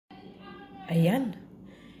Ayan.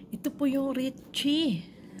 Ito po yung chee.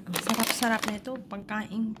 Ang sarap-sarap na ito.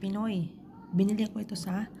 Pagkaing Pinoy. Binili ko ito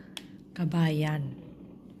sa Kabayan.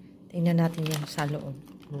 Tingnan natin yung sa loob.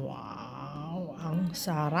 Wow! Ang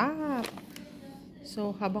sarap!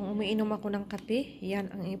 So, habang umiinom ako ng kape,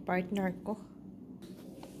 yan ang i-partner ko.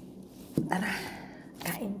 Tara!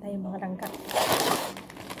 Kain tayo mga langka.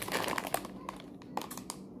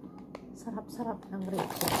 Sarap-sarap ng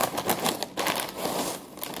chee.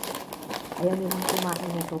 Ayaw nilang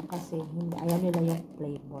kumain ito kasi ayaw nila yung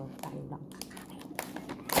flavor. Tayo lang kakain.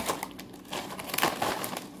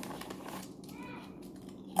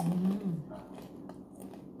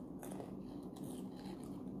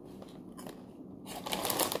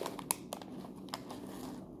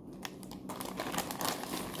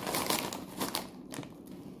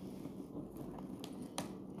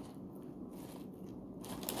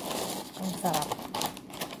 Ang sarap.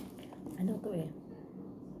 Ano to eh?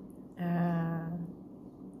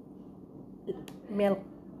 Milk.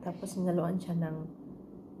 Tapos naluan siya ng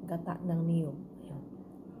gata ng niyog. Ayun.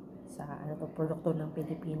 Sa ano to, produkto ng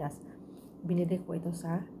Pilipinas. Binili ko ito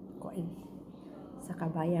sa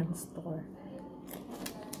Kabayan store.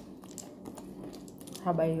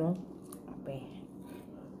 Habay yung kape.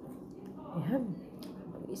 Ayan.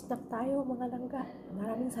 Snack tayo mga langga.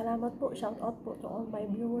 Maraming salamat po. Shout out po to all my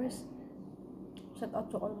viewers. Shout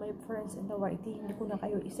out to all my friends in the YT. Hindi ko na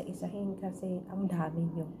kayo isa-isahin kasi ang dami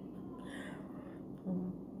nyo.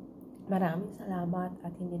 Maraming salamat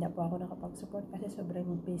at hindi na po ako nakapag-support kasi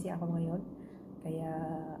sobrang busy ako ngayon. Kaya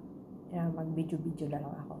mag-video-video na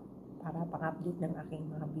lang ako para pang-update ng aking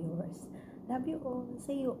mga viewers. Love you all.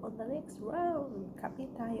 See you on the next round. Kape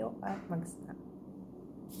tayo at mag-snack.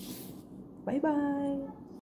 Bye-bye!